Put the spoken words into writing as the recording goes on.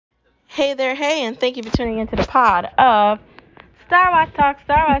Hey there, hey, and thank you for tuning into the pod of Star Watch Talk.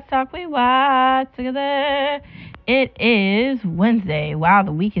 Star Watch Talk, we watch together. It is Wednesday. Wow,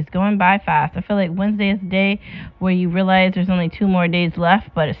 the week is going by fast. I feel like Wednesday is the day where you realize there's only 2 more days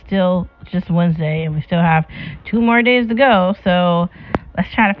left, but it's still just Wednesday, and we still have 2 more days to go. So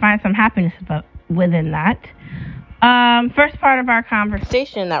let's try to find some happiness within that. First part of our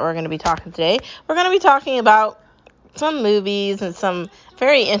conversation that we're going to be talking today, we're going to be talking about some movies and some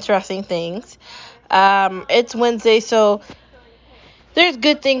very interesting things. It's Wednesday, so there's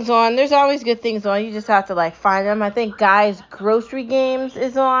good things on. There's always good things on. You just have to find them. I think Guy's Grocery Games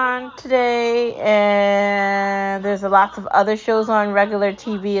is on today, and there's lots of other shows on regular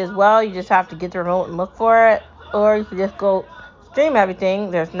TV as well. You just have to get the remote and look for it, or you can just go stream everything.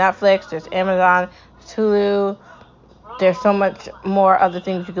 There's Netflix, there's Amazon, there's Hulu. There's so much more other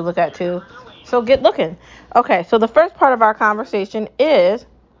things you could look at too. So get looking. Okay, so the first part of our conversation is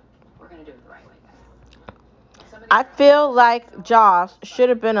I feel like Jaws should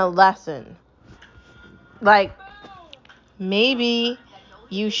have been a lesson. Like, maybe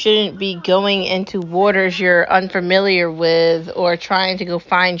you shouldn't be going into waters you're unfamiliar with or trying to go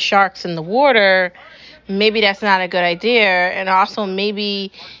find sharks in the water. Maybe that's not a good idea. And also,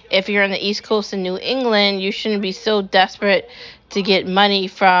 maybe if you're on the East Coast in New England, you shouldn't be so desperate to get money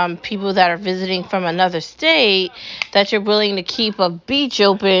from people that are visiting from another state that you're willing to keep a beach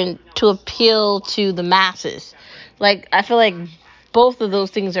open to appeal to the masses. I feel like both of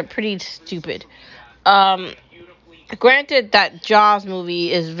those things are pretty stupid. Um, Granted that Jaws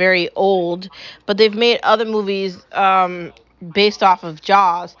movie is very old, but they've made other movies based off of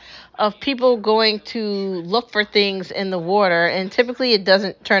Jaws of people going to look for things in the water, and typically it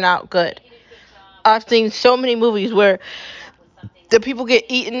doesn't turn out good. I've seen so many movies where the people get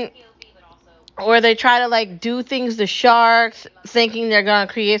eaten, or they try to do things to sharks thinking they're going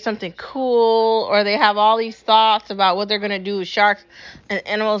to create something cool, or they have all these thoughts about what they're going to do with sharks and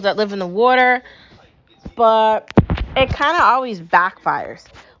animals that live in the water, but it kind of always backfires.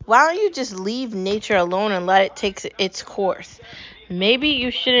 Why don't you just leave nature alone and let it take its course? Maybe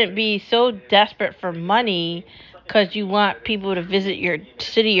you shouldn't be so desperate for money because you want people to visit your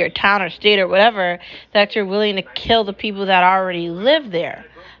city or town or state or whatever that you're willing to kill the people that already live there.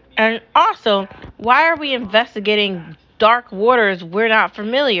 And also, why are we investigating dark waters we're not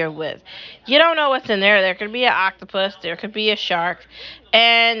familiar with? You don't know what's in there. There could be an octopus, there could be a shark,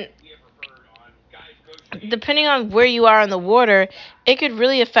 and depending on where you are in the water, it could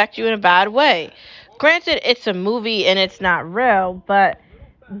really affect you in a bad way. Granted, it's a movie and it's not real, but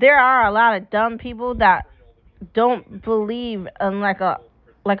there are a lot of dumb people that don't believe in like a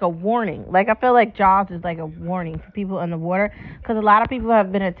warning. I feel like Jaws is like a warning to people in the water because a lot of people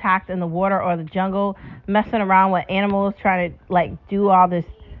have been attacked in the water or the jungle, messing around with animals, trying to do all this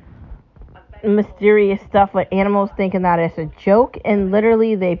mysterious stuff with animals, thinking that it's a joke, and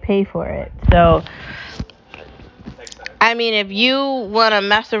literally they pay for it. So I mean, if you want to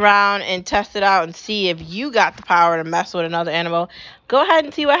mess around and test it out and see if you got the power to mess with another animal, go ahead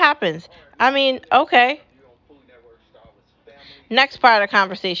and see what happens. I mean, okay. Next part of the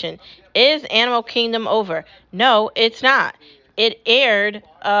conversation. Is Animal Kingdom over? No, it's not. It aired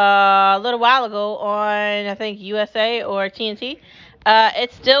a little while ago on, I think, USA or TNT.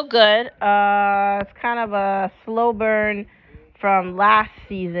 It's still good. It's kind of a slow burn from last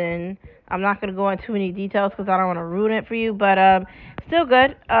season. I'm not going to go into too many details because I don't want to ruin it for you, but still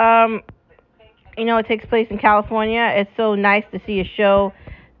good. It takes place in California. It's so nice to see a show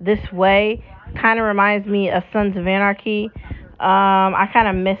this way. Kind of reminds me of Sons of Anarchy. I kind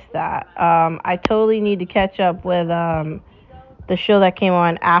of missed that. I totally need to catch up with the show that came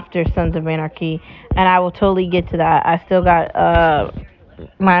on after Sons of Anarchy, and I will totally get to that. I still got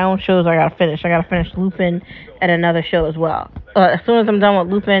my own shows I gotta finish. I gotta finish Lupin and another show as well. As soon as I'm done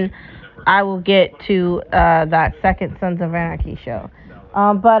with Lupin, I will get to that second Sons of Anarchy show.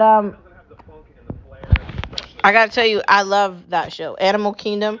 But I gotta tell you, I love that show, Animal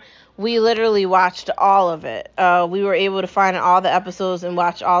Kingdom. We literally watched all of it. We were able to find all the episodes and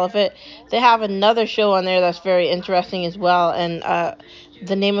watch all of it. They have another show on there that's very interesting as well, and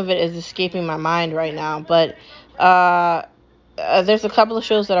the name of it is escaping my mind right now. But there's a couple of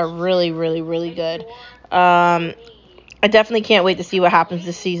shows that are really, really, really good. I definitely can't wait to see what happens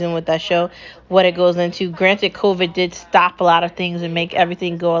this season with that show, what it goes into. Granted, COVID did stop a lot of things and make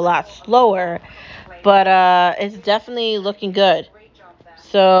everything go a lot slower, but it's definitely looking good.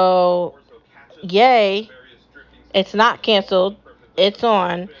 So, yay, it's not canceled, it's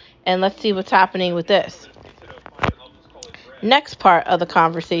on, and let's see what's happening with this. Next part of the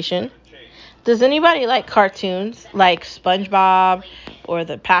conversation. Does anybody like cartoons like SpongeBob or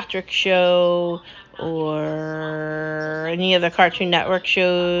the Patrick Show or any other Cartoon Network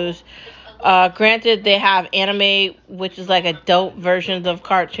shows. Granted, they have anime, which is like adult versions of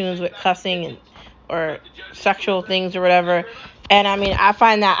cartoons with cussing and or sexual things or whatever. And I mean, I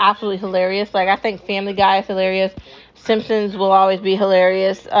find that absolutely hilarious. Like, I think Family Guy is hilarious. Simpsons will always be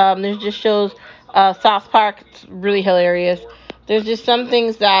hilarious. There's just shows. South Park, it's really hilarious. There's just some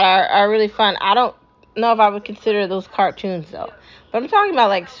things that are really fun. I don't know if I would consider those cartoons though. But I'm talking about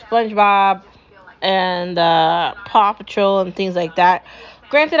like SpongeBob and Paw Patrol and things like that.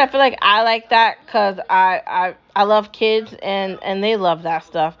 Granted, I feel like I like that because I love kids and they love that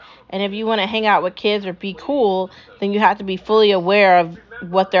stuff. And if you want to hang out with kids or be cool, then you have to be fully aware of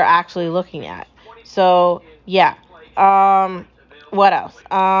what they're actually looking at. So yeah. What else?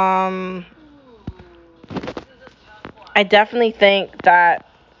 I definitely think that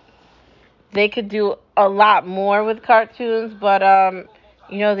they could do a lot more with cartoons, but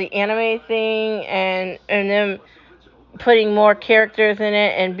the anime thing and them putting more characters in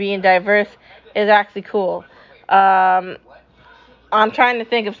it and being diverse is actually cool. Um, I'm trying to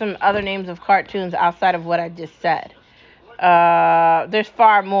think of some other names of cartoons outside of what I just said. There's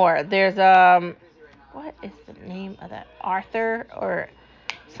far more. There's what is the name of that? Arthur or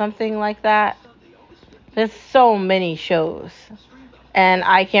something like that. There's so many shows, and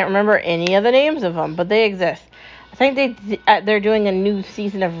I can't remember any of the names of them, but they exist. I think they're doing a new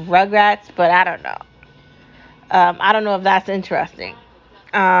season of Rugrats, but I don't know. I don't know if that's interesting.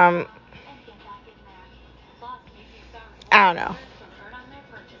 Um, I don't know,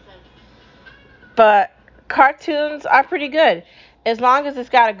 but cartoons are pretty good as long as it's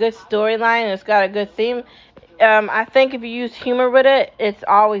got a good storyline and it's got a good theme. I think if you use humor with it, it's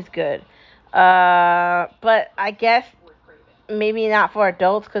always good. But I guess maybe not for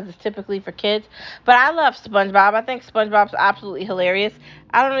adults because it's typically for kids. But I love SpongeBob. I think SpongeBob's absolutely hilarious.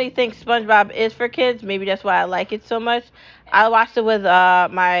 I don't really think SpongeBob is for kids. Maybe that's why I like it so much. I watched it with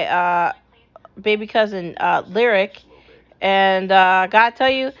my baby cousin Lyric, and gotta tell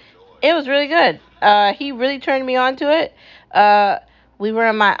you, it was really good. He really turned me on to it. Uh, we were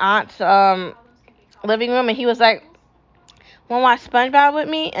in my aunt's living room, and he was like, "Want to watch SpongeBob with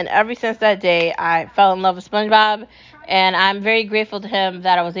me?" And ever since that day, I fell in love with SpongeBob, and I'm very grateful to him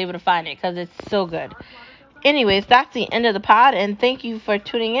that I was able to find it because it's so good. Anyways, that's the end of the pod, and thank you for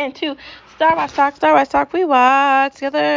tuning in to Star Wars Talk. Star Wars Talk. We watch together.